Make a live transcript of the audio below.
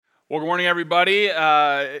Well, good morning, everybody.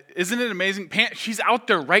 Isn't it amazing? She's out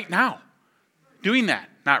there right now doing that.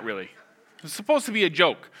 Not really. It's supposed to be a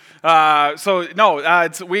joke. We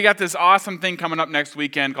got this awesome thing coming up next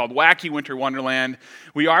weekend called Wacky Winter Wonderland.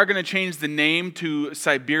 We are going to change the name to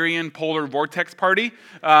Siberian Polar Vortex Party,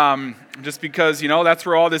 just because, that's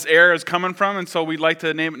where all this air is coming from, and so we'd like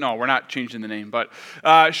to name it. No, we're not changing the name, but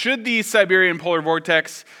should the Siberian Polar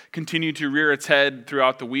Vortex continue to rear its head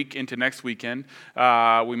throughout the week into next weekend,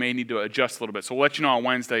 we may need to adjust a little bit. So we'll let you know on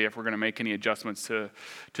Wednesday if we're going to make any adjustments to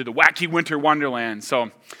the Wacky Winter Wonderland.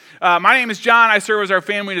 So my name is John. I serve as our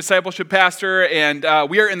family discipleship pastor, and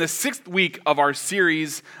we are in the 6th week of our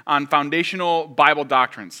series on foundational Bible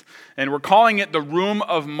doctrines, and we're calling it the Room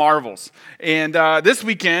of Marvels. And this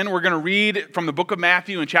weekend, we're going to read from the book of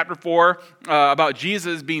Matthew in chapter 4 about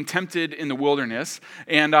Jesus being tempted in the wilderness,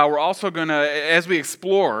 and we're also going to, as we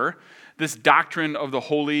explore this doctrine of the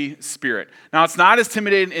Holy Spirit. Now, it's not as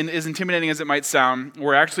intimidating as it might sound.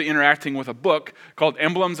 We're actually interacting with a book called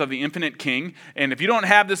Emblems of the Infinite King, and if you don't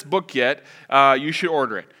have this book yet, you should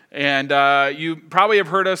order it. And you probably have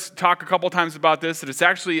heard us talk a couple times about this, that it's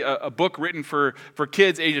actually a book written for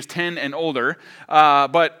kids ages 10 and older.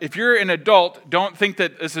 But if you're an adult, don't think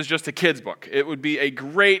that this is just a kid's book. It would be a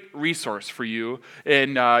great resource for you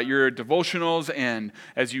in your devotionals and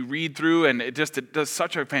as you read through, and it does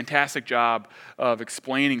such a fantastic job of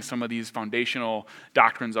explaining some of these foundational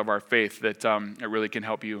doctrines of our faith that it really can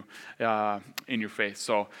help you in your faith.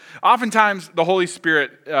 So oftentimes, the Holy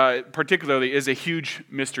Spirit particularly is a huge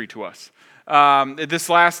mystery to us. This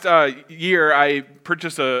last year,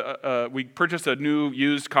 we purchased a new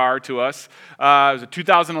used car to us. It was a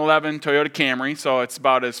 2011 Toyota Camry, so it's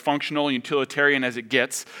about as functional and utilitarian as it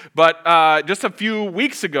gets. But just a few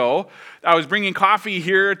weeks ago, I was bringing coffee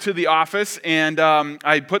here to the office, and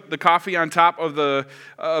I put the coffee on top of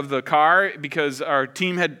the car because our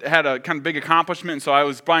team had a kind of big accomplishment, and so I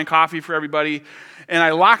was buying coffee for everybody. And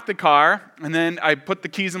I locked the car, and then I put the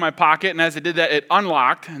keys in my pocket, and as I did that, it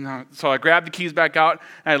unlocked. And so I grabbed the keys back out,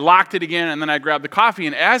 and I locked it again, and then I grabbed the coffee.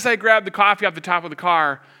 And as I grabbed the coffee off the top of the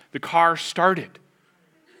car started.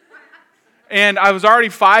 And I was already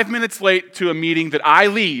 5 minutes late to a meeting that I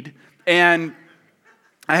lead, and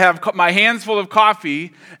I have my hands full of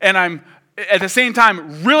coffee, and I'm at the same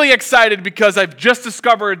time really excited because I've just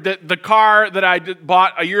discovered that the car that I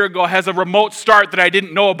bought a year ago has a remote start that I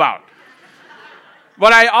didn't know about.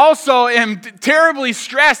 But I also am terribly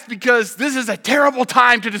stressed because this is a terrible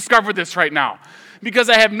time to discover this right now. Because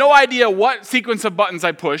I have no idea what sequence of buttons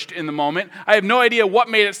I pushed in the moment. I have no idea what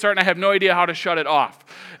made it start, and I have no idea how to shut it off.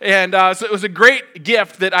 And so it was a great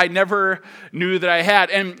gift that I never knew that I had.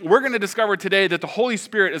 And we're going to discover today that the Holy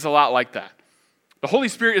Spirit is a lot like that. The Holy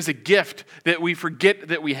Spirit is a gift that we forget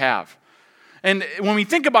that we have. And when we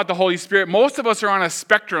think about the Holy Spirit, most of us are on a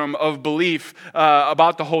spectrum of belief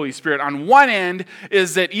about the Holy Spirit. On one end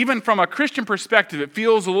is that even from a Christian perspective, it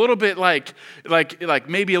feels a little bit like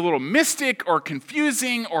maybe a little mystic or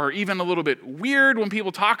confusing or even a little bit weird when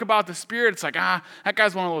people talk about the Spirit. It's like, that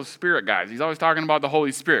guy's one of those Spirit guys. He's always talking about the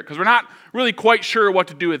Holy Spirit because we're not really quite sure what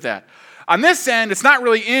to do with that. On this end, it's not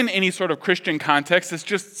really in any sort of Christian context. It's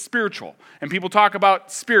just spiritual. And people talk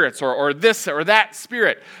about spirits or this or that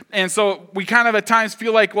spirit. And so we kind of at times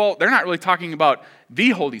feel like, well, they're not really talking about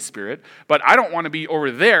the Holy Spirit, but I don't want to be over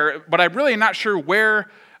there, but I'm really not sure where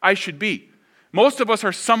I should be. Most of us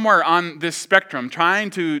are somewhere on this spectrum trying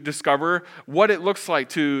to discover what it looks like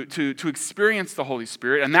to experience the Holy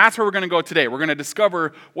Spirit. And that's where we're going to go today. We're going to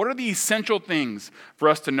discover what are the essential things for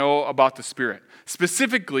us to know about the Spirit.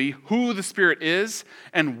 Specifically, who the Spirit is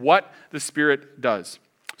and what the Spirit does.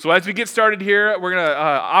 So as we get started here, we're going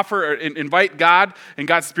to invite God and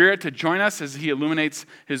God's Spirit to join us as He illuminates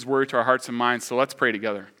His Word to our hearts and minds. So let's pray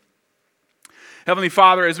together. Heavenly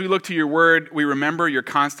Father, as we look to your Word, we remember your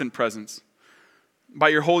constant presence. By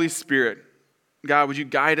your Holy Spirit, God, would you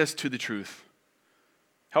guide us to the truth?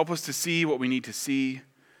 Help us to see what we need to see.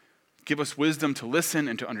 Give us wisdom to listen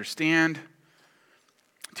and to understand.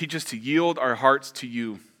 Teach us to yield our hearts to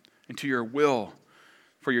you and to your will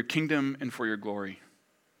for your kingdom and for your glory.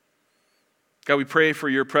 God, we pray for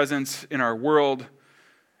your presence in our world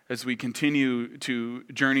as we continue to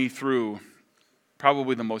journey through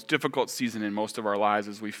probably the most difficult season in most of our lives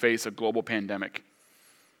as we face a global pandemic.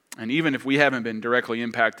 And even if we haven't been directly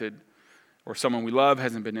impacted or someone we love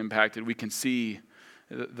hasn't been impacted, we can see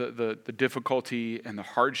the difficulty and the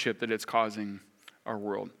hardship that it's causing our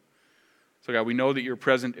world. So God, we know that you're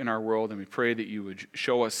present in our world, and we pray that you would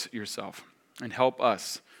show us yourself and help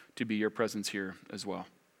us to be your presence here as well.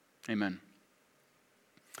 Amen.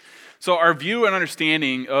 So our view and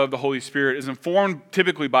understanding of the Holy Spirit is informed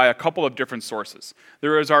typically by a couple of different sources.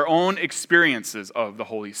 There is our own experiences of the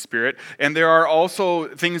Holy Spirit, and there are also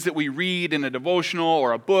things that we read in a devotional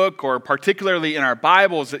or a book, or particularly in our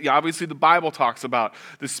Bibles. That obviously the Bible talks about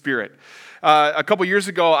the Spirit. A couple years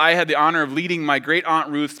ago, I had the honor of leading my great Aunt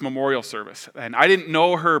Ruth's memorial service. And I didn't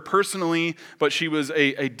know her personally, but she was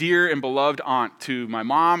a dear and beloved aunt to my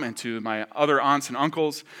mom and to my other aunts and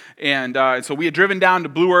uncles. And so we had driven down to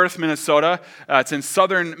Blue Earth, Minnesota. It's in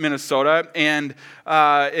southern Minnesota. And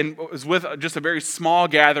it was with just a very small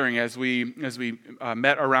gathering as we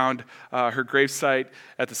met around her gravesite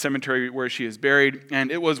at the cemetery where she is buried. And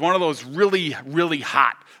it was one of those really, really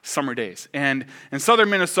hot summer days. And in southern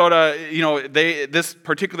Minnesota, this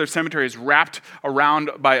particular cemetery is wrapped around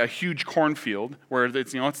by a huge cornfield where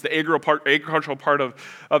it's the agricultural part of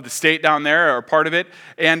the state down there, or part of it.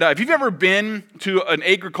 And if you've ever been to an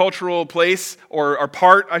agricultural place, or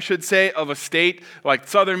part, I should say, of a state like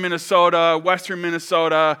southern Minnesota, western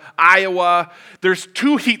Minnesota, Iowa, there's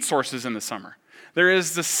two heat sources in the summer. There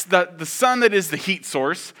is the sun that is the heat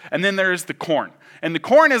source, and then there is the corn. And the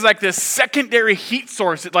corn is like this secondary heat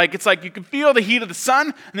source. It's like you can feel the heat of the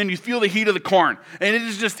sun, and then you feel the heat of the corn. And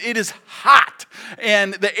it is hot.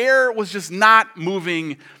 And the air was just not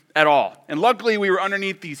moving at all. And luckily, we were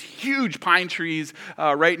underneath these huge pine trees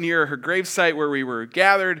right near her gravesite where we were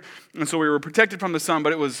gathered. And so we were protected from the sun,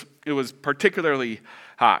 but it was particularly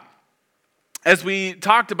hot. As we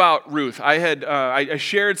talked about Ruth, I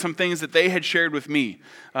shared some things that they had shared with me,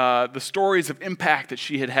 the stories of impact that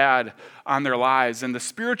she had on their lives and the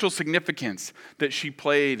spiritual significance that she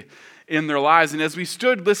played in their lives. And as we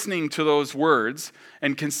stood listening to those words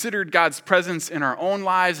and considered God's presence in our own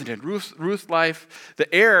lives and in Ruth's life,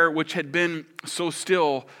 the air, which had been so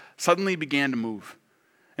still, suddenly began to move.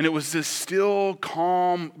 And it was this still,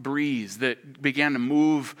 calm breeze that began to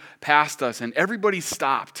move past us, and everybody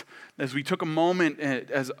stopped as we took a moment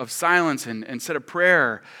of silence and said a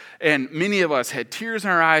prayer. And many of us had tears in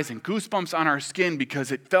our eyes and goosebumps on our skin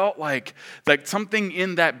because it felt like something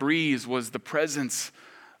in that breeze was the presence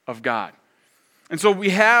of God. And so we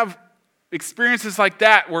have experiences like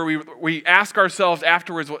that where we ask ourselves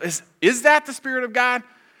afterwards, well, is that the Spirit of God?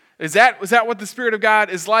 Is that what the Spirit of God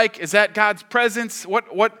is like? Is that God's presence?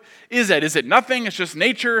 What is that? Is it nothing? It's just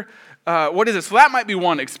nature? What is it? So that might be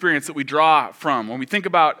one experience that we draw from when we think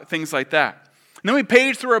about things like that. And then we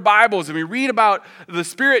page through our Bibles and we read about the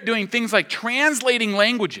Spirit doing things like translating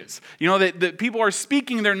languages. That people are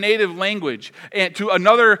speaking their native language and to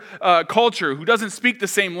another culture who doesn't speak the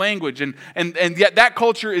same language. And yet that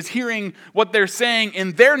culture is hearing what they're saying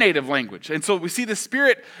in their native language. And so we see the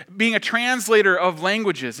Spirit being a translator of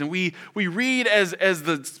languages. And we read as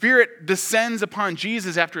the Spirit descends upon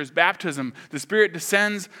Jesus after his baptism, the Spirit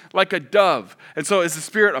descends like a dove. And so is the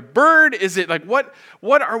Spirit a bird? Is it like, what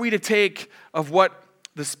are we to take of what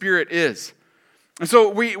the Spirit is? And so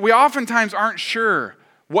we oftentimes aren't sure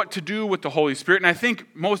what to do with the Holy Spirit, and I think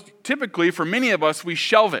most typically for many of us, we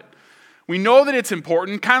shelve it. We know that it's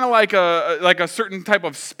important, kind of like a certain type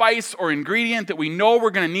of spice or ingredient that we know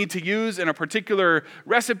we're going to need to use in a particular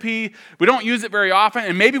recipe. We don't use it very often,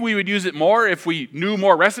 and maybe we would use it more if we knew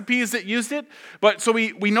more recipes that used it. But so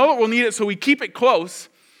we know that we'll need it, so we keep it close,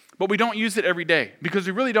 but we don't use it every day because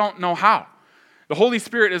we really don't know how. The Holy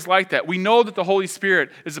Spirit is like that. We know that the Holy Spirit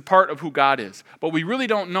is a part of who God is, but we really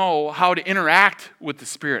don't know how to interact with the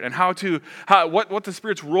Spirit and what the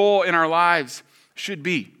Spirit's role in our lives should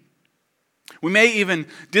be. We may even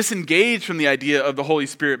disengage from the idea of the Holy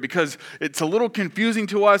Spirit because it's a little confusing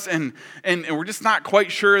to us, and we're just not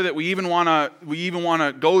quite sure that we even want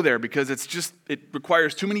to go there because it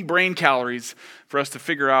requires too many brain calories for us to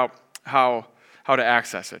figure out how to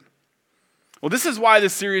access it. Well, this is why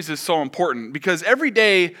this series is so important, because every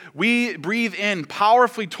day we breathe in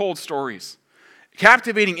powerfully told stories,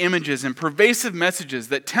 captivating images, and pervasive messages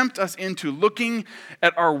that tempt us into looking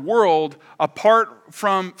at our world apart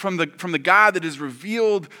from the God that is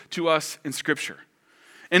revealed to us in Scripture.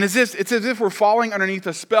 And it's as if we're falling underneath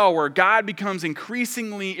a spell where God becomes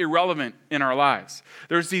increasingly irrelevant in our lives.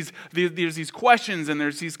 There's these questions and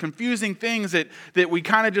there's these confusing things that we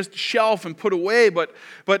kind of just shelf and put away, but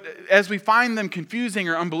as we find them confusing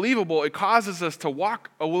or unbelievable, it causes us to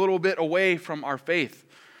walk a little bit away from our faith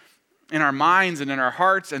in our minds and in our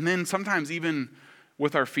hearts, and then sometimes even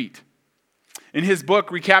with our feet. In his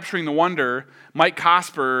book, Recapturing the Wonder, Mike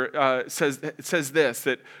Cosper says this,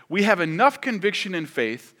 that we have enough conviction and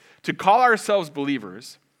faith to call ourselves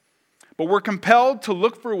believers, but we're compelled to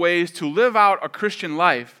look for ways to live out a Christian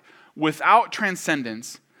life without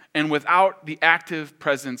transcendence and without the active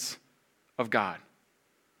presence of God.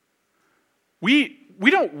 We we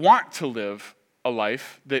don't want to live a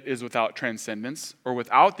life that is without transcendence or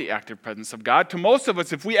without the active presence of God. To most of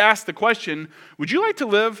us, if we ask the question, would you like to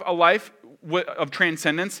live a life of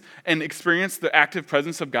transcendence and experience the active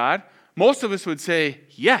presence of God? Most of us would say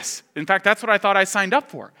yes. In fact, that's what I thought I signed up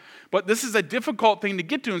for. But this is a difficult thing to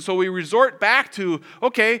get to, and so we resort back to,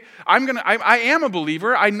 okay, I am a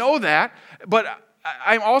believer, I know that, but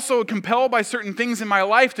I'm also compelled by certain things in my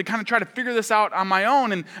life to kind of try to figure this out on my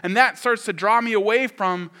own, and that starts to draw me away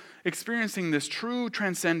from experiencing this true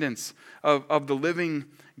transcendence of the living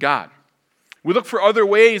God. We look for other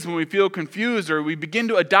ways when we feel confused, or we begin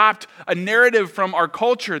to adopt a narrative from our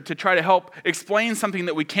culture to try to help explain something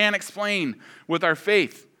that we can't explain with our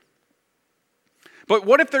faith. But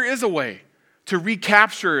what if there is a way to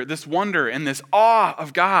recapture this wonder and this awe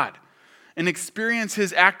of God and experience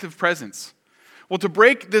His active presence? Well, to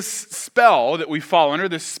break this spell that we fall under,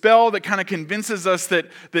 this spell that kind of convinces us that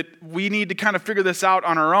we need to kind of figure this out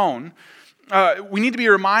on our own, we need to be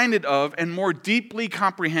reminded of and more deeply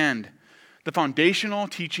comprehend the foundational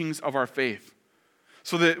teachings of our faith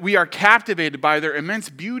so that we are captivated by their immense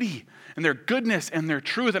beauty and their goodness and their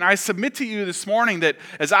truth. And I submit to you this morning that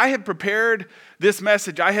as I have prepared this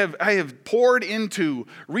message, I have poured into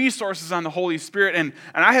resources on the Holy Spirit, and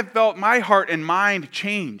I have felt my heart and mind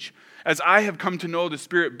change as I have come to know the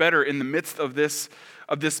Spirit better in the midst of this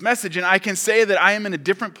message. And I can say that I am in a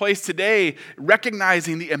different place today,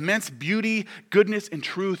 recognizing the immense beauty, goodness, and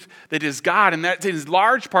truth that is God. And that is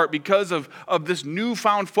large part because of this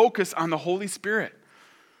newfound focus on the Holy Spirit.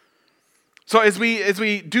 So as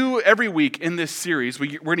we do every week in this series,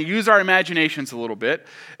 we're going to use our imaginations a little bit,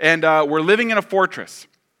 and we're living in a fortress.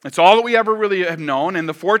 It's all that we ever really have known, and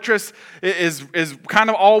the fortress is kind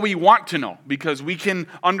of all we want to know because we can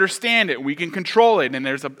understand it, we can control it, and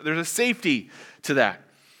there's a safety to that.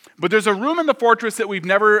 But there's a room in the fortress that we've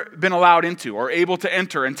never been allowed into or able to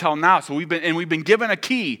enter until now. So we've been given a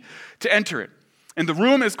key to enter it. And the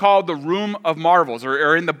room is called the Room of Marvels,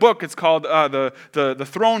 or in the book it's called the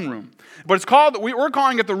Throne Room. But we're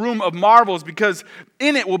calling it the Room of Marvels because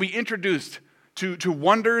in it we'll be introduced to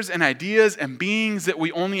wonders and ideas and beings that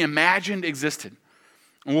we only imagined existed.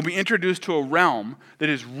 And we'll be introduced to a realm that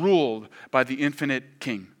is ruled by the infinite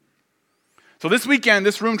King. So this weekend,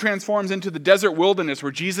 this room transforms into the desert wilderness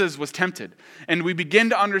where Jesus was tempted. And we begin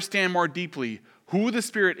to understand more deeply who the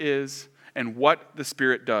Spirit is and what the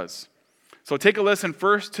Spirit does. So take a listen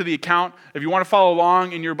first to the account. If you want to follow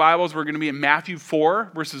along in your Bibles, we're going to be in Matthew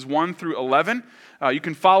 4, verses 1 through 11. You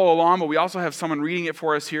can follow along, but we also have someone reading it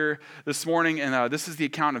for us here this morning. And this is the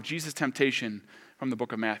account of Jesus' temptation from the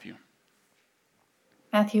book of Matthew.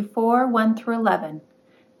 Matthew 4, 1 through 11.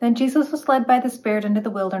 Then Jesus was led by the Spirit into the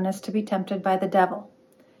wilderness to be tempted by the devil.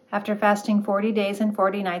 After fasting 40 days and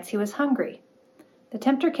 40 nights, he was hungry. The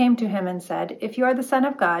tempter came to him and said, "If you are the Son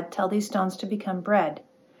of God, tell these stones to become bread."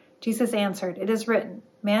 Jesus answered, "It is written,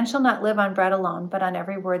 man shall not live on bread alone, but on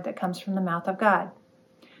every word that comes from the mouth of God."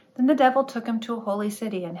 Then the devil took him to a holy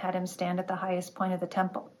city and had him stand at the highest point of the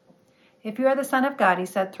temple. "If you are the Son of God," he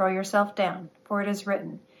said, "throw yourself down, for it is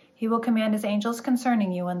written, He will command His angels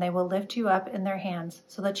concerning you, and they will lift you up in their hands,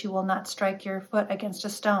 so that you will not strike your foot against a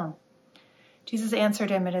stone." Jesus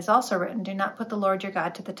answered him, "It is also written, do not put the Lord your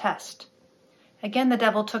God to the test." Again the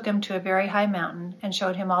devil took him to a very high mountain and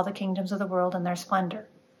showed him all the kingdoms of the world and their splendor.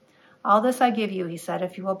 "All this I give you," he said,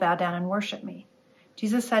 "if you will bow down and worship me."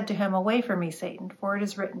 Jesus said to him, "Away from me, Satan, for it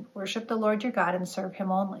is written, worship the Lord your God and serve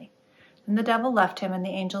Him only." Then the devil left him, and the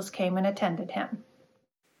angels came and attended him.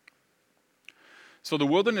 So the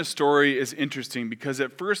wilderness story is interesting because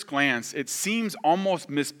at first glance, it seems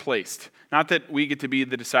almost misplaced. Not that we get to be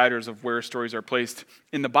the deciders of where stories are placed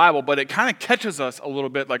in the Bible, but it kind of catches us a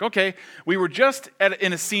little bit like, okay, we were just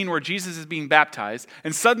in a scene where Jesus is being baptized,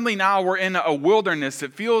 and suddenly now we're in a wilderness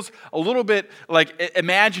that feels a little bit like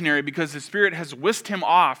imaginary because the Spirit has whisked him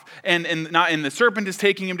off, and the serpent is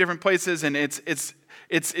taking him different places, and it's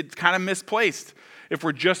kind of misplaced if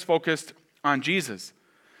we're just focused on Jesus.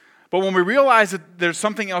 But when we realize that there's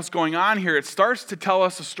something else going on here, it starts to tell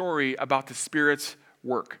us a story about the Spirit's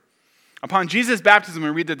work. Upon Jesus' baptism, we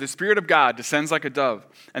read that the Spirit of God descends like a dove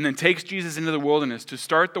and then takes Jesus into the wilderness to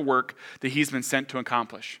start the work that He's been sent to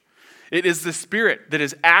accomplish. It is the Spirit that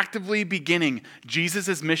is actively beginning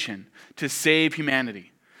Jesus' mission to save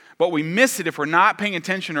humanity. But we miss it if we're not paying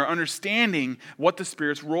attention or understanding what the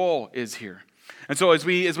Spirit's role is here. And so as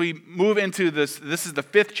we move into this is the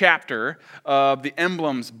 5th chapter of the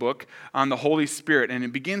Emblems book on the Holy Spirit, and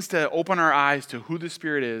it begins to open our eyes to who the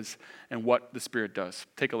Spirit is and what the Spirit does.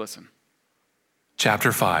 Take a listen.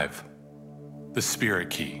 Chapter 5, The Spirit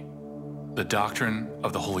Key, the Doctrine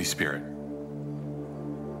of the Holy Spirit.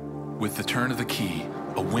 With the turn of the key,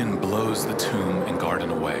 a wind blows the tomb and garden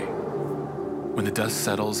away. When the dust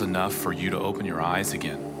settles enough for you to open your eyes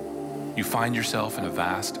again, you find yourself in a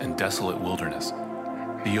vast and desolate wilderness.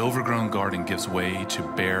 The overgrown garden gives way to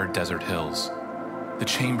bare desert hills. The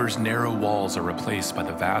chamber's narrow walls are replaced by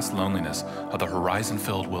the vast loneliness of the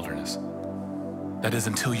horizon-filled wilderness. That is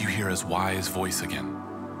until you hear his wise voice again.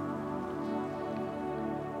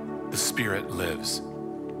 The Spirit lives.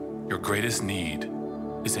 Your greatest need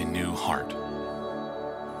is a new heart.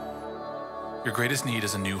 Your greatest need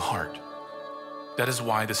is a new heart. That is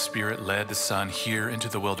why the Spirit led the Son here into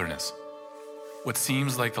the wilderness. What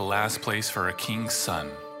seems like the last place for a king's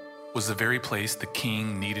son was the very place the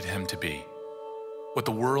king needed him to be. What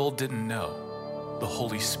the world didn't know, the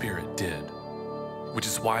Holy Spirit did, which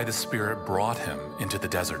is why the Spirit brought him into the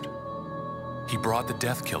desert. He brought the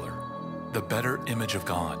death killer, the better image of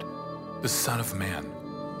God, the Son of Man,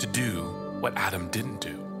 to do what Adam didn't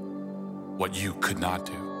do, what you could not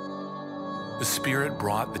do. The Spirit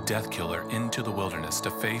brought the death killer into the wilderness to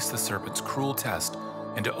face the serpent's cruel test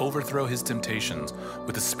and to overthrow his temptations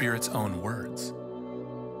with the Spirit's own words.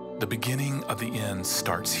 The beginning of the end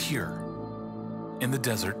starts here. In the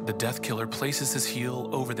desert, the death killer places his heel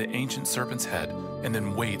over the ancient serpent's head and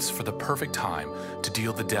then waits for the perfect time to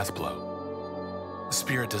deal the death blow. The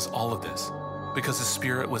Spirit does all of this because the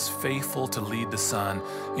Spirit was faithful to lead the Son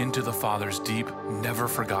into the Father's deep,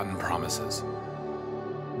 never-forgotten promises.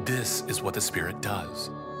 This is what the Spirit does.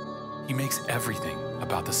 He makes everything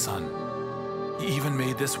about the Son. He even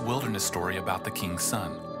made this wilderness story about the King's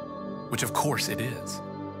Son, which of course it is.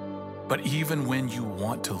 But even when you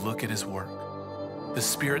want to look at his work, the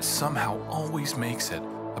Spirit somehow always makes it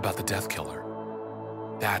about the death killer.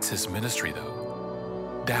 That's his ministry,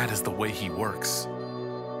 though. That is the way he works,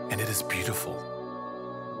 and it is beautiful.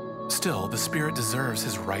 Still, the Spirit deserves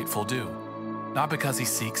his rightful due, not because he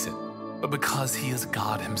seeks it, but because he is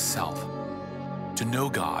God himself. To know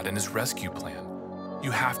God and his rescue plan,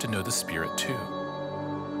 you have to know the Spirit too.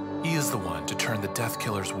 He is the one to turn the death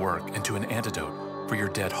killer's work into an antidote for your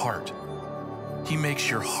dead heart. He makes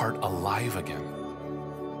your heart alive again.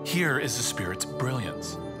 Here is the Spirit's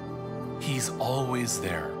brilliance. He's always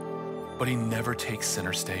there, but he never takes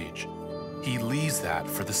center stage. He leaves that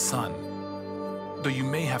for the Son. Though you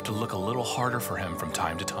may have to look a little harder for him from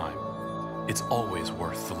time to time, it's always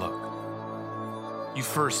worth the look. You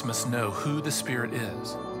first must know who the Spirit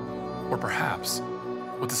is, or perhaps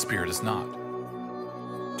what the Spirit is not.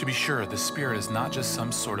 To be sure, the Spirit is not just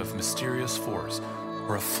some sort of mysterious force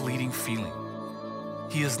or a fleeting feeling.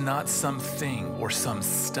 He is not something or some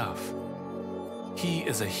stuff. He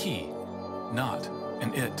is a he, not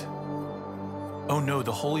an it. Oh no,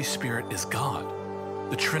 the Holy Spirit is God,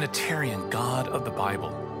 the Trinitarian God of the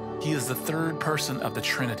Bible. He is the third person of the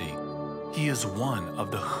Trinity. He is one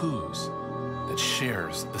of the whos that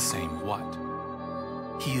shares the same what.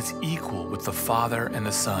 He is equal with the Father and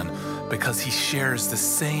the Son because he shares the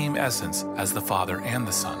same essence as the Father and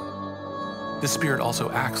the Son. The Spirit also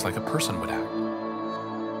acts like a person would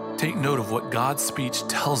act. Take note of what God's speech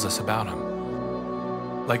tells us about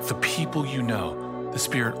him. Like the people you know, the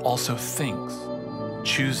Spirit also thinks,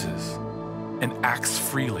 chooses, and acts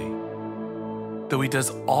freely. Though he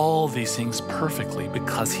does all these things perfectly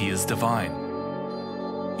because he is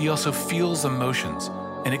divine. He also feels emotions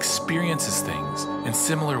and experiences things in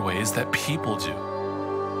similar ways that people do.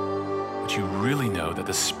 But you really know that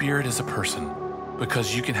the Spirit is a person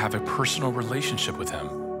because you can have a personal relationship with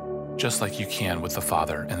him, just like you can with the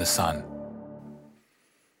Father and the Son.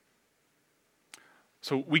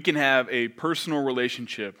 So we can have a personal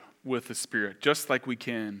relationship with the Spirit, just like we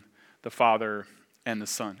can the Father and the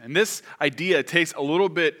Son. And this idea takes a little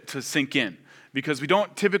bit to sink in because we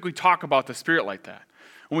don't typically talk about the Spirit like that.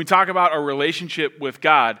 When we talk about our relationship with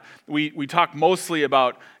God, we talk mostly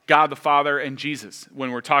about God the Father and Jesus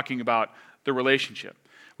when we're talking about the relationship.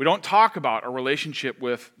 We don't talk about our relationship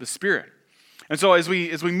with the Spirit. And so as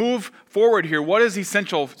we move forward here, what is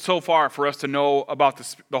essential so far for us to know about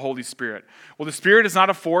the Holy Spirit? Well, the Spirit is not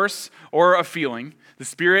a force or a feeling. The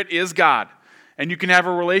Spirit is God. And you can have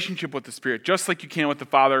a relationship with the Spirit just like you can with the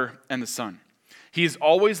Father and the Son. He is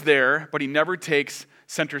always there, but he never takes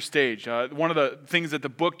center stage. One of the things that the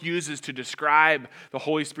book uses to describe the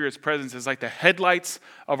Holy Spirit's presence is like the headlights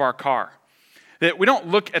of our car. That we don't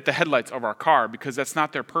look at the headlights of our car because that's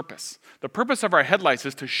not their purpose. The purpose of our headlights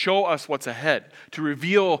is to show us what's ahead, to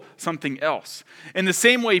reveal something else. In the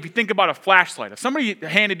same way, if you think about a flashlight, if somebody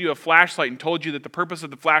handed you a flashlight and told you that the purpose of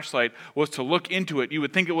the flashlight was to look into it, you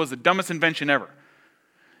would think it was the dumbest invention ever.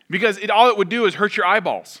 Because all it would do is hurt your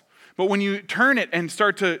eyeballs. But when you turn it and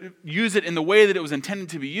start to use it in the way that it was intended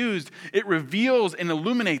to be used, it reveals and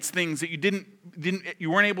illuminates things that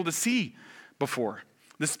you weren't able to see before.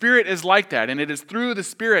 The Spirit is like that, and it is through the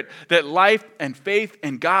Spirit that life and faith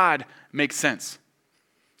in God make sense.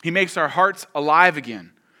 He makes our hearts alive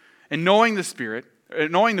again. And knowing the Spirit,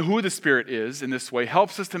 knowing who the Spirit is in this way,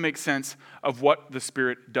 helps us to make sense of what the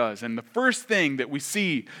Spirit does. And the first thing that we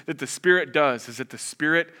see that the Spirit does is that the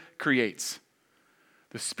Spirit creates.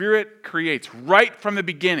 The Spirit creates right from the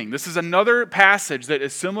beginning. This is another passage that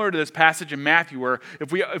is similar to this passage in Matthew where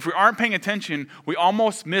if we aren't paying attention, we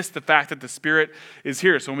almost miss the fact that the Spirit is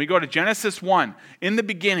here. So when we go to Genesis 1, in the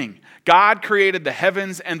beginning, God created the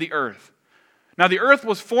heavens and the earth. Now the earth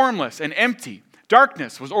was formless and empty.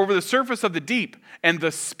 Darkness was over the surface of the deep, and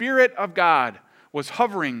the Spirit of God was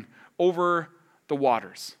hovering over the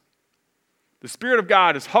waters. The Spirit of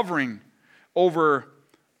God is hovering over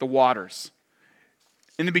the waters.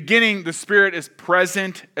 In the beginning, the Spirit is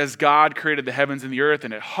present as God created the heavens and the earth,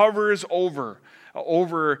 and it hovers over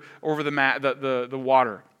the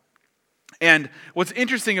water. And what's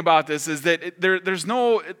interesting about this is that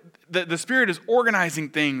the Spirit is organizing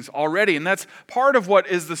things already, and that's part of what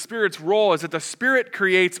is the Spirit's role, is that the Spirit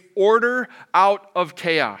creates order out of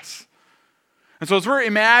chaos. And so as we're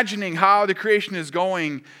imagining how the creation is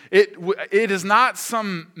going, it is not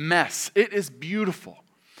some mess. It is beautiful.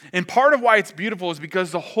 And part of why it's beautiful is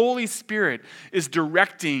because the Holy Spirit is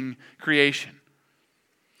directing creation.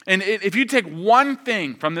 And if you take one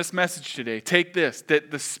thing from this message today, take this, that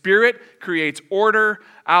the Spirit creates order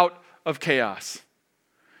out of chaos.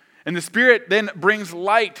 And the Spirit then brings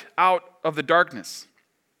light out of the darkness.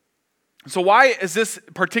 So why is this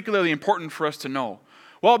particularly important for us to know?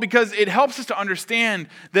 Well, because it helps us to understand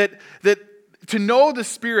that to know the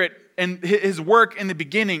Spirit and His work in the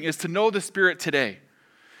beginning is to know the Spirit today.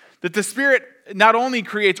 That the Spirit not only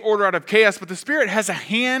creates order out of chaos, but the Spirit has a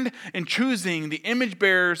hand in choosing the image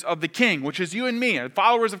bearers of the King, which is you and me,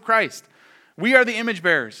 followers of Christ. We are the image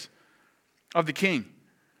bearers of the King.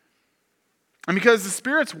 And because the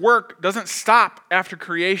Spirit's work doesn't stop after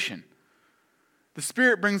creation, the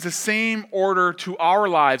Spirit brings the same order to our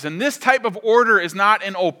lives. And this type of order is not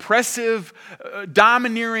an oppressive,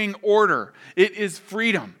 domineering order. It is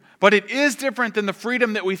freedom. But it is different than the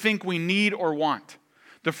freedom that we think we need or want.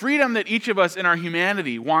 The freedom that each of us in our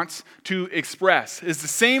humanity wants to express is the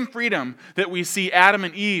same freedom that we see Adam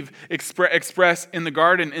and Eve express in the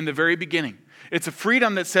garden in the very beginning. It's a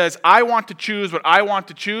freedom that says, I want to choose what I want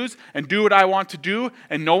to choose and do what I want to do,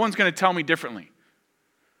 and no one's going to tell me differently.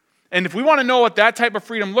 And if we want to know what that type of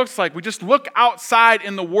freedom looks like, we just look outside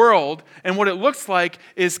in the world, and what it looks like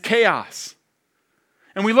is chaos.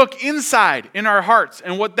 And we look inside in our hearts,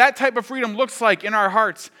 and what that type of freedom looks like in our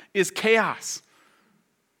hearts is chaos.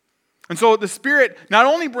 And so the Spirit not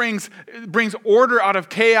only brings order out of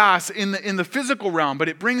chaos in the physical realm, but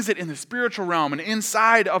it brings it in the spiritual realm and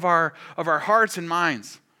inside of our hearts and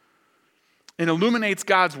minds. It illuminates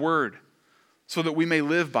God's word so that we may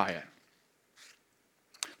live by it.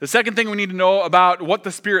 The second thing we need to know about what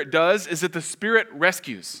the Spirit does is that the Spirit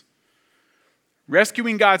rescues.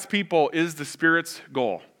 Rescuing God's people is the Spirit's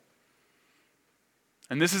goal.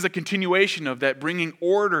 And this is a continuation of that, bringing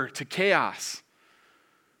order to chaos.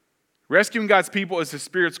 Rescuing God's people is the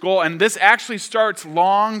Spirit's goal, and this actually starts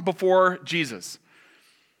long before Jesus.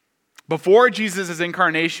 Before Jesus'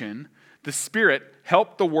 incarnation, the Spirit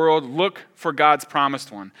helped the world look for God's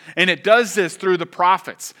promised one. And it does this through the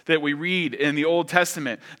prophets that we read in the Old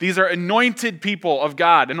Testament. These are anointed people of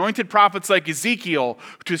God, anointed prophets like Ezekiel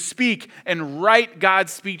to speak and write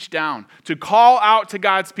God's speech down, to call out to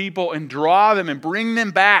God's people and draw them and bring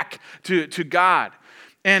them back to God.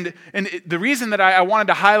 And the reason that I wanted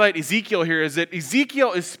to highlight Ezekiel here is that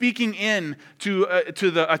Ezekiel is speaking in to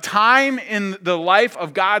a time in the life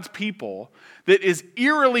of God's people that is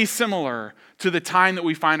eerily similar to the time that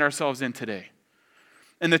we find ourselves in today.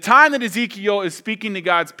 And the time that Ezekiel is speaking to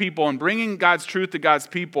God's people and bringing God's truth to God's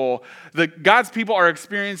people are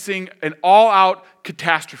experiencing an all-out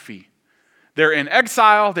catastrophe. They're in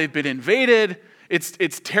exile, they've been invaded.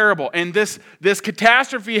 It's terrible. And this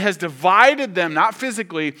catastrophe has divided them, not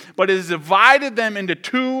physically, but it has divided them into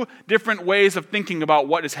two different ways of thinking about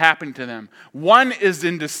what is happening to them. One is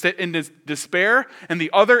in despair, and the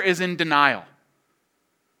other is in denial.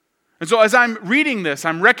 And so as I'm reading this,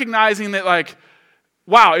 I'm recognizing that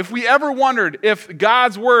wow, if we ever wondered if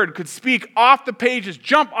God's word could speak off the pages,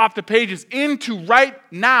 jump off the pages into right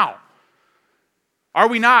now, are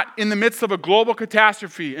we not in the midst of a global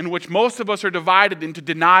catastrophe in which most of us are divided into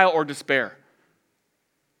denial or despair?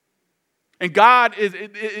 And God,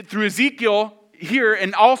 through Ezekiel, here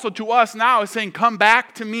and also to us now is saying, come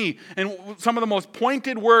back to me. And some of the most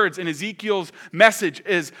pointed words in Ezekiel's message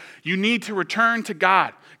is, you need to return to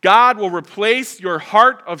God. God will replace your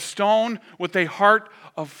heart of stone with a heart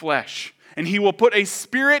of flesh. And he will put a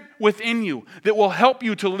spirit within you that will help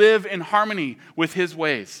you to live in harmony with his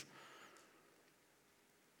ways.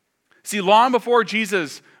 See, long before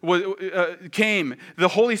Jesus came, the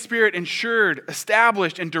Holy Spirit ensured,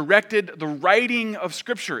 established, and directed the writing of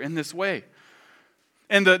Scripture in this way.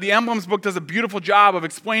 And the Emblems book does a beautiful job of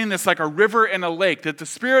explaining this like a river and a lake, that the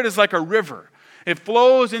Spirit is like a river. It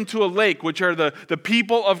flows into a lake, which are the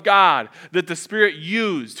people of God that the Spirit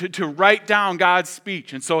used to write down God's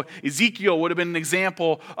speech. And so Ezekiel would have been an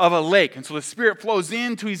example of a lake. And so the Spirit flows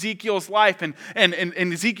into Ezekiel's life. And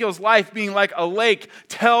Ezekiel's life being like a lake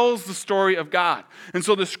tells the story of God. And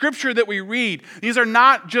so the scripture that we read, these are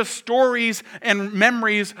not just stories and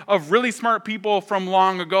memories of really smart people from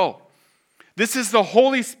long ago. This is the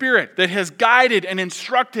Holy Spirit that has guided and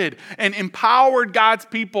instructed and empowered God's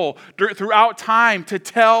people throughout time to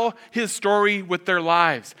tell his story with their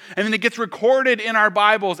lives. And then it gets recorded in our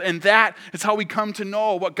Bibles, and that is how we come to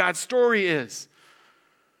know what God's story is.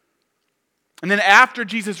 And then after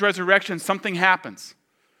Jesus' resurrection, something happens.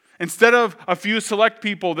 Instead of a few select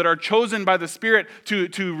people that are chosen by the Spirit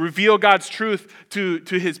to reveal God's truth to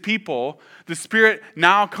his people, the Spirit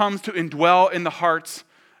now comes to dwell in the hearts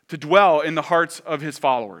of his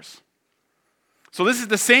followers. So this is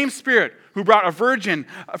the same Spirit who brought a virgin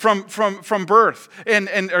from birth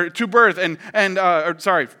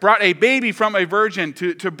brought a baby from a virgin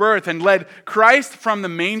to birth and led Christ from the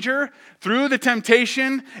manger through the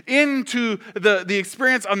temptation into the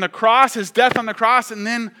experience on the cross, his death on the cross, and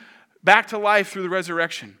then back to life through the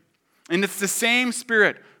resurrection. And it's the same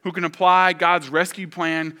Spirit who can apply God's rescue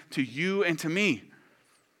plan to you and to me.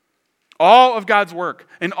 All of God's work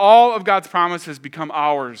and all of God's promises become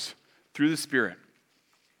ours through the Spirit.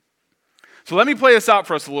 So let me play this out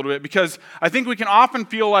for us a little bit, because I think we can often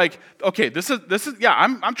feel like, okay, this is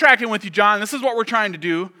I'm tracking with you, John. This is what we're trying to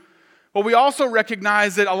do. But we also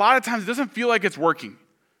recognize that a lot of times it doesn't feel like it's working.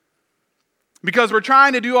 Because we're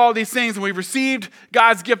trying to do all these things and we've received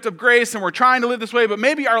God's gift of grace and we're trying to live this way, but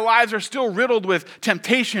maybe our lives are still riddled with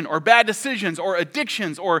temptation or bad decisions or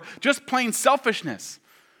addictions or just plain selfishness.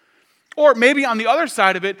 Or maybe on the other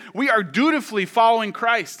side of it, we are dutifully following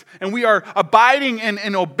Christ and we are abiding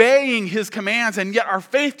and obeying his commands, and yet our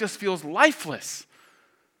faith just feels lifeless.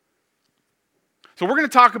 So we're going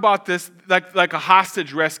to talk about this like a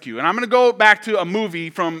hostage rescue. And I'm going to go back to a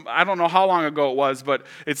movie from, I don't know how long ago it was, but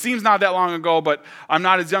it seems not that long ago, but I'm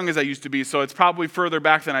not as young as I used to be, so it's probably further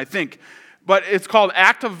back than I think. But it's called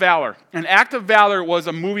Act of Valor. And Act of Valor was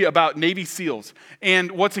a movie about Navy SEALs.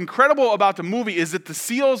 And what's incredible about the movie is that the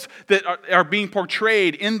SEALs that are being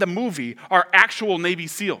portrayed in the movie are actual Navy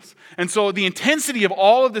SEALs. And so the intensity of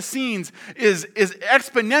all of the scenes is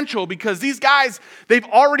exponential, because these guys, they've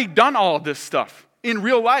already done all of this stuff in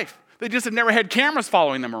real life. They just have never had cameras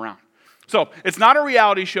following them around. So it's not a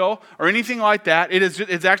reality show or anything like that.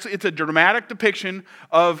 It's a dramatic depiction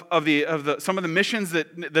of some of the missions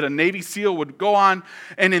that a Navy SEAL would go on.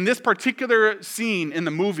 And in this particular scene in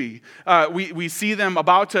the movie, we see them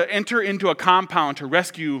about to enter into a compound to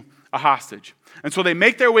rescue a hostage. And so they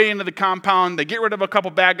make their way into the compound, they get rid of a couple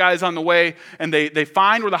bad guys on the way, and they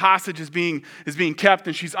find where the hostage is being kept,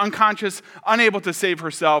 and she's unconscious, unable to save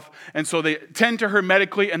herself. And so they tend to her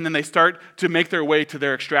medically, and then they start to make their way to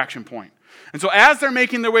their extraction point. And so as they're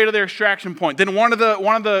making their way to their extraction point, then one of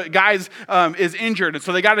the guys is injured, and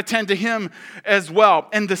so they got to tend to him as well.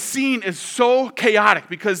 And the scene is so chaotic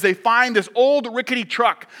because they find this old rickety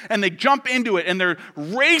truck, and they jump into it, and they're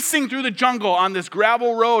racing through the jungle on this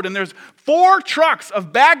gravel road, and there's 4 trucks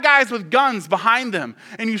of bad guys with guns behind them.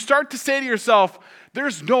 And you start to say to yourself,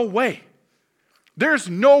 there's no way. There's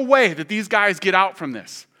no way that these guys get out from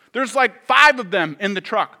this. There's like 5 of them in the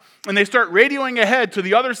truck. And they start radioing ahead to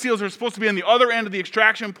the other SEALs who are supposed to be on the other end of the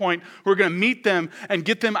extraction point, who are going to meet them and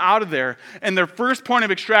get them out of there. And their first point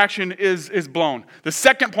of extraction is blown. The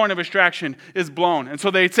second point of extraction is blown. And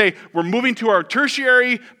so they say, we're moving to our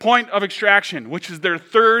tertiary point of extraction, which is their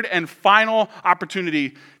third and final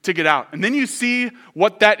opportunity to get out. And then you see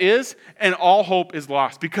what that is, and all hope is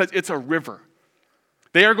lost, because it's a river.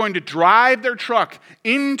 They are going to drive their truck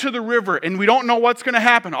into the river, and we don't know what's going to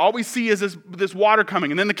happen. All we see is this water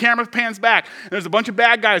coming, and then the camera pans back, and there's a bunch of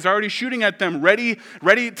bad guys already shooting at them, ready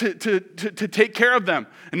to take care of them,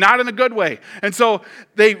 and not in a good way. And so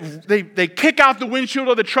they kick out the windshield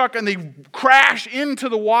of the truck, and they crash into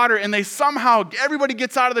the water, and they somehow, everybody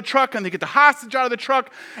gets out of the truck, and they get the hostage out of the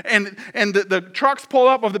truck, and the trucks pull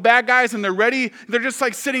up of the bad guys, and they're ready. They're just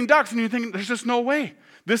like sitting ducks, and you're thinking, there's just no way.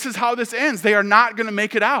 This is how this ends. They are not going to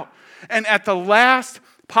make it out. And at the last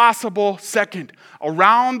possible second,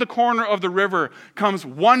 around the corner of the river comes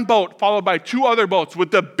one boat followed by two other boats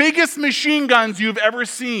with the biggest machine guns you've ever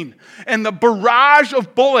seen. And the barrage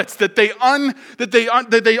of bullets that they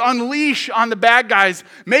unleash on the bad guys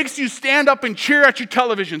makes you stand up and cheer at your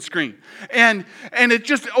television screen. And it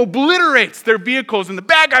just obliterates their vehicles. And the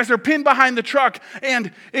bad guys are pinned behind the truck.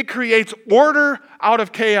 And it creates order out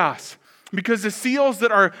of chaos. Because the SEALs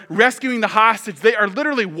that are rescuing the hostage, they are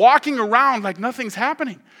literally walking around like nothing's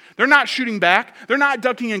happening. They're not shooting back. They're not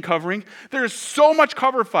ducking and covering. There is so much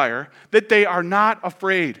cover fire that they are not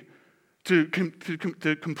afraid to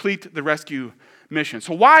complete the rescue mission.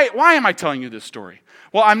 So why am I telling you this story?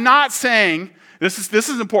 Well, I'm not saying, this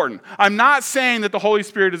is important. I'm not saying that the Holy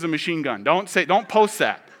Spirit is a machine gun. Don't post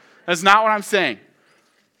that. That's not what I'm saying.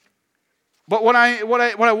 But what I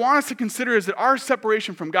want us to consider is that our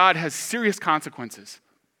separation from God has serious consequences.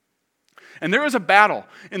 And there is a battle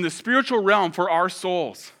in the spiritual realm for our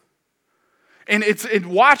souls. And in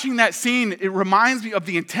watching that scene, it reminds me of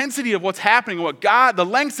the intensity of what's happening, the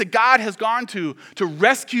lengths that God has gone to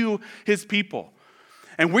rescue his people.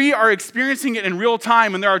 And we are experiencing it in real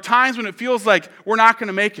time, and there are times when it feels like we're not going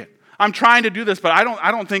to make it. I'm trying to do this, but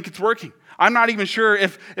I don't think it's working. I'm not even sure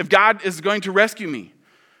if God is going to rescue me.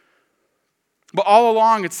 But all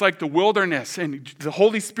along, it's like the wilderness and the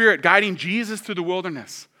Holy Spirit guiding Jesus through the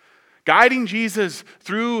wilderness, guiding Jesus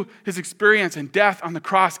through his experience and death on the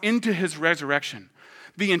cross into his resurrection.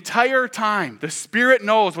 The entire time, the Spirit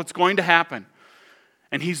knows what's going to happen,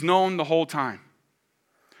 and he's known the whole time.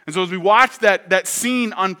 And so as we watch that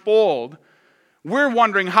scene unfold, we're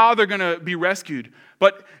wondering how they're going to be rescued.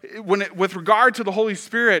 But with regard to the Holy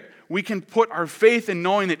Spirit, we can put our faith in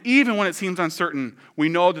knowing that even when it seems uncertain, we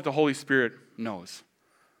know that the Holy Spirit knows.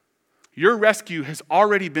 Your rescue has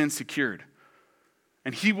already been secured,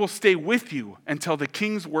 and he will stay with you until the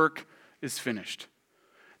king's work is finished.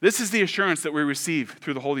 This is the assurance that we receive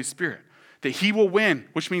through the Holy Spirit, that he will win,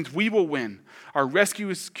 which means we will win. Our rescue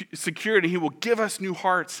is secured, and he will give us new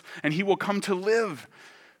hearts, and he will come to live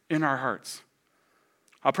in our hearts.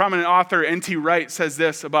 A prominent author, N.T. Wright, says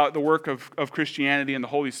this about the work of Christianity and the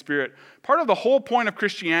Holy Spirit. Part of the whole point of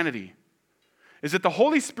Christianity is that the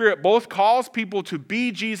Holy Spirit both calls people to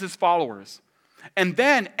be Jesus followers and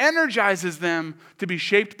then energizes them to be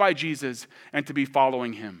shaped by Jesus and to be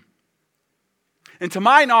following him. And to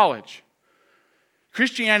my knowledge,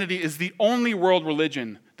 Christianity is the only world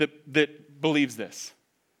religion that believes this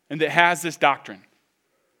and that has this doctrine.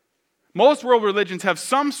 Most world religions have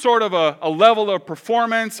some sort of a level of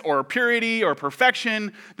performance or purity or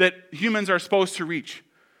perfection that humans are supposed to reach.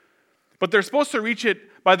 But they're supposed to reach it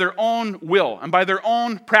by their own will and by their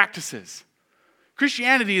own practices.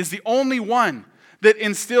 Christianity is the only one that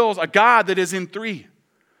instills a God that is in three.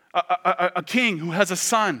 A king who has a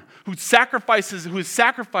son who is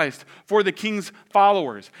sacrificed for the king's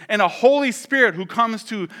followers, and a Holy Spirit who comes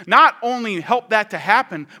to not only help that to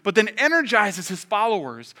happen, but then energizes his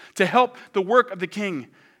followers to help the work of the king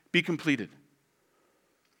be completed.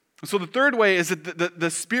 So the third way is that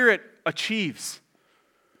the Spirit achieves.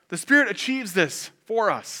 The Spirit achieves this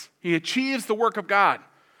for us. He achieves the work of God.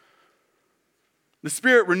 The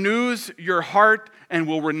Spirit renews your heart and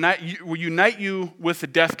will unite you with the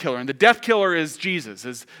death killer. And the death killer is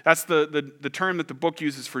Jesus. That's the term that the book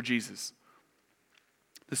uses for Jesus.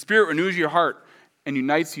 The Spirit renews your heart and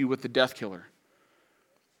unites you with the death killer.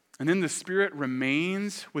 And then the Spirit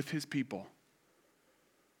remains with his people.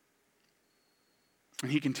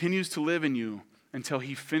 And he continues to live in you until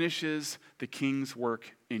he finishes the king's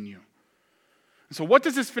work in you. And so what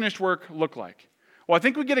does this finished work look like? Well, I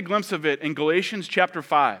think we get a glimpse of it in Galatians chapter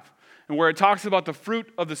 5, and where it talks about the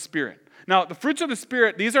fruit of the Spirit. Now, the fruits of the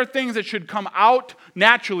Spirit, these are things that should come out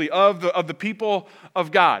naturally of the people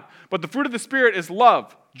of God. But the fruit of the Spirit is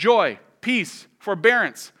love, joy, peace,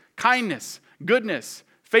 forbearance, kindness, goodness,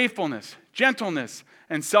 faithfulness, gentleness,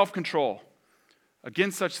 and self-control.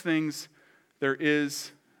 Against such things, there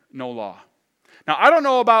is no law. Now, I don't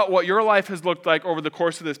know about what your life has looked like over the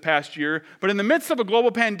course of this past year, but in the midst of a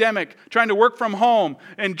global pandemic, trying to work from home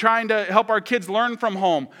and trying to help our kids learn from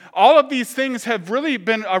home, all of these things have really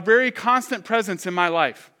been a very constant presence in my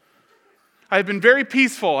life. I've been very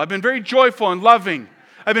peaceful. I've been very joyful and loving.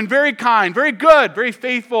 I've been very kind, very good, very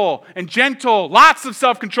faithful and gentle. Lots of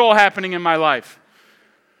self-control happening in my life.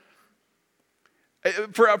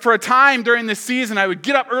 For a time during this season, I would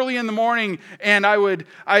get up early in the morning and I would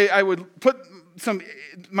put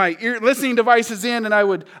my listening devices in, and I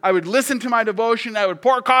would listen to my devotion. I would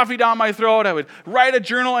pour coffee down my throat. I would write a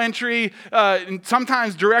journal entry, and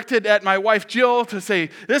sometimes directed at my wife Jill to say,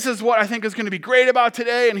 this is what I think is going to be great about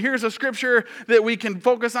today, and here's a scripture that we can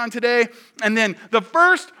focus on today. And then the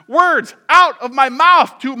first words out of my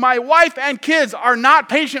mouth to my wife and kids are not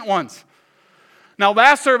patient ones. Now,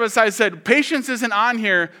 last service I said, patience isn't on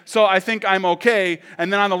here, so I think I'm okay.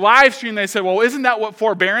 And then on the live stream, they said, well, isn't that what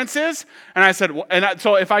forbearance is? And I said,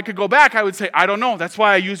 so if I could go back, I would say, I don't know. That's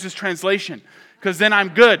why I use this translation, because then I'm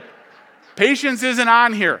good. Patience isn't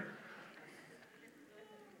on here.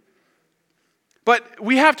 But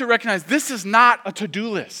we have to recognize this is not a to-do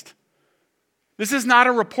list. This is not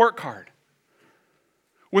a report card.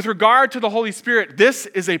 With regard to the Holy Spirit, this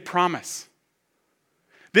is a promise.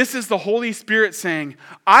 This is the Holy Spirit saying,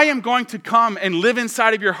 I am going to come and live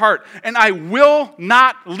inside of your heart, and I will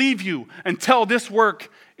not leave you until this work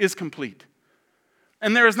is complete.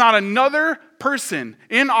 And there is not another person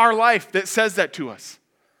in our life that says that to us.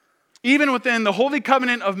 Even within the holy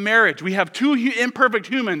covenant of marriage, we have two imperfect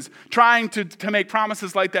humans trying to make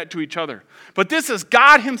promises like that to each other. But this is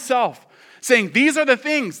God himself saying, these are the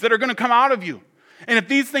things that are going to come out of you. And if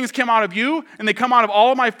these things come out of you, and they come out of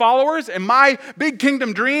all of my followers, and my big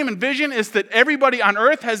kingdom dream and vision is that everybody on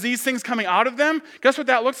earth has these things coming out of them, guess what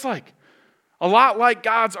that looks like? A lot like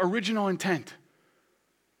God's original intent.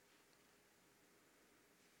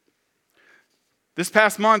 This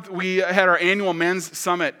past month, we had our annual men's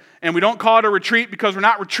summit, and we don't call it a retreat because we're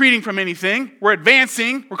not retreating from anything. We're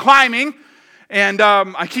advancing, we're climbing, and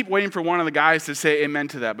I keep waiting for one of the guys to say amen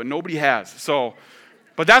to that, but nobody has.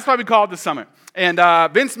 But that's why we call it the summit. And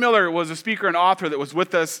Vince Miller was a speaker and author that was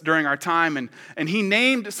with us during our time, and he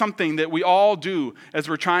named something that we all do as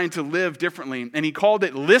we're trying to live differently, and he called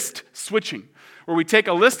it list switching, where we take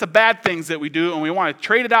a list of bad things that we do and we want to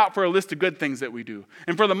trade it out for a list of good things that we do.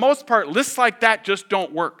 And for the most part, lists like that just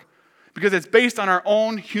don't work because it's based on our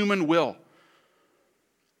own human will.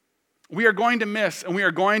 We are going to miss and we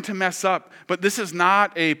are going to mess up, but this is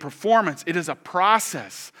not a performance. It is a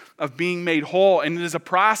process of being made whole, and it is a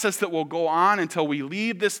process that will go on until we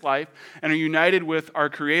leave this life and are united with our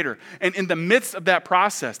Creator. And in the midst of that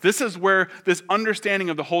process, this is where this understanding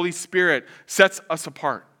of the Holy Spirit sets us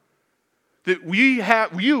apart. That we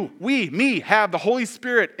have the Holy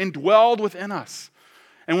Spirit indwelled within us.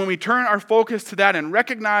 And when we turn our focus to that and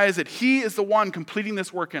recognize that He is the one completing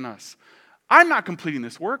this work in us. I'm not completing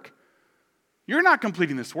this work. You're not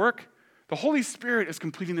completing this work. The Holy Spirit is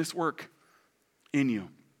completing this work in you.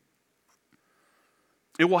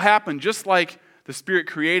 It will happen just like the Spirit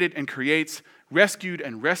created and creates, rescued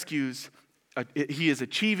and rescues. He is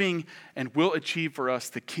achieving and will achieve for us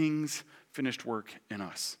the King's finished work in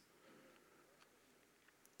us.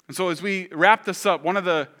 And so as we wrap this up, one of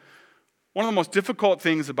the most difficult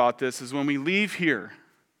things about this is when we leave here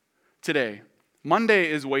today, Monday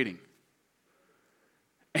is waiting.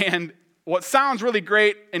 And what sounds really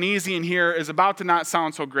great and easy in here is about to not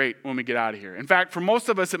sound so great when we get out of here. In fact, for most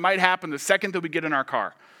of us, it might happen the second that we get in our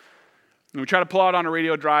car. And we try to pull out on a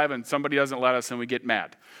radio drive and somebody doesn't let us and we get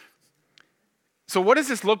mad. So what does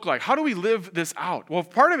this look like? How do we live this out? Well,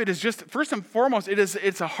 part of it is just, first and foremost,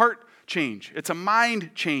 it's a heart change. It's a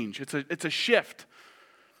mind change. It's a shift.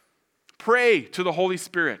 Pray to the Holy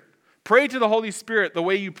Spirit. Pray to the Holy Spirit the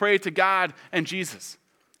way you pray to God and Jesus.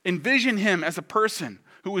 Envision Him as a person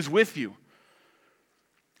who is with you.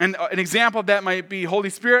 And an example of that might be,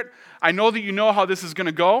 Holy Spirit, I know that you know how this is going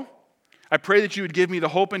to go. I pray that you would give me the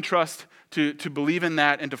hope and trust to believe in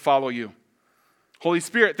that and to follow you. Holy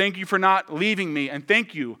Spirit, thank you for not leaving me, and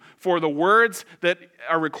thank you for the words that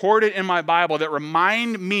are recorded in my Bible that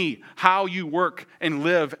remind me how you work and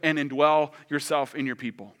live and indwell yourself in your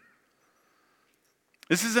people.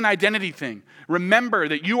 This is an identity thing. Remember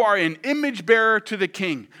that you are an image bearer to the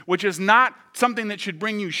King, which is not something that should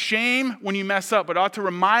bring you shame when you mess up, but ought to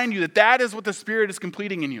remind you that that is what the Spirit is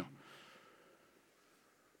completing in you.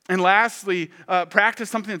 And lastly, practice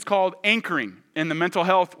something that's called anchoring in the mental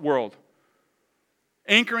health world.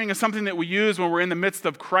 Anchoring is something that we use when we're in the midst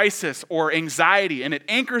of crisis or anxiety, and it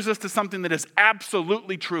anchors us to something that is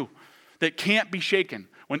absolutely true, that can't be shaken.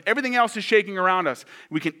 When everything else is shaking around us,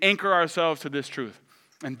 we can anchor ourselves to this truth.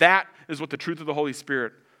 And that is what the truth of the Holy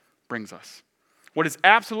Spirit brings us. What is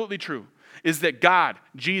absolutely true is that God,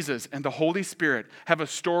 Jesus, and the Holy Spirit have a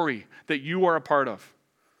story that you are a part of.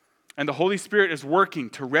 And the Holy Spirit is working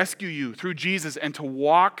to rescue you through Jesus and to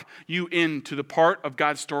walk you into the part of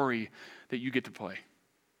God's story that you get to play.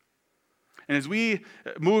 And as we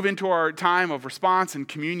move into our time of response and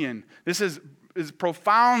communion, this is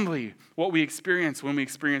profoundly what we experience when we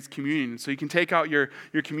experience communion. So you can take out your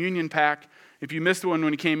communion pack. If you missed one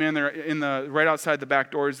when you came in, they're right outside the back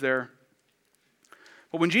doors there.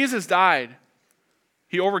 But when Jesus died,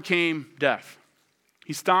 he overcame death.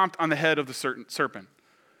 He stomped on the head of the serpent.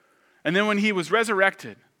 And then when he was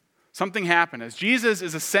resurrected, something happened. As Jesus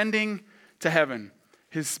is ascending to heaven,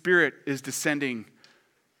 his Spirit is descending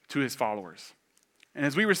to his followers. And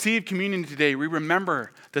as we receive communion today, we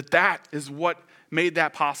remember that that is what made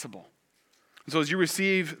that possible. And so as you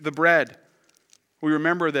receive the bread, we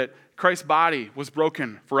remember that Christ's body was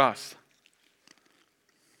broken for us.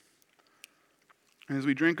 And as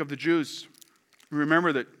we drink of the juice, we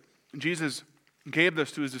remember that Jesus gave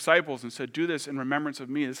this to his disciples and said, "Do this in remembrance of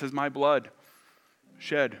me. This is my blood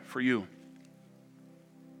shed for you."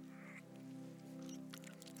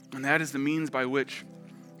 And that is the means by which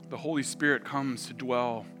the Holy Spirit comes to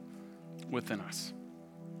dwell within us.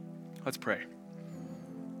 Let's pray.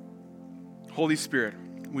 Holy Spirit,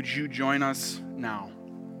 would you join us now?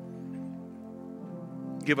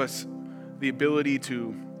 Give us the ability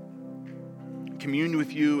to commune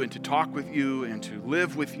with you and to talk with you and to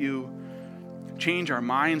live with you. Change our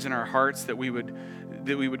minds and our hearts that we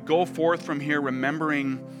would go forth from here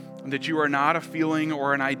remembering that you are not a feeling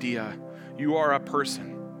or an idea. You are a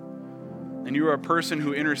person. And you are a person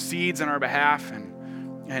who intercedes on our behalf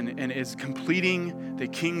and is completing the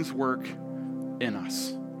King's work in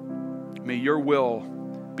us. May your will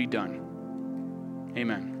be done.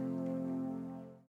 Amen.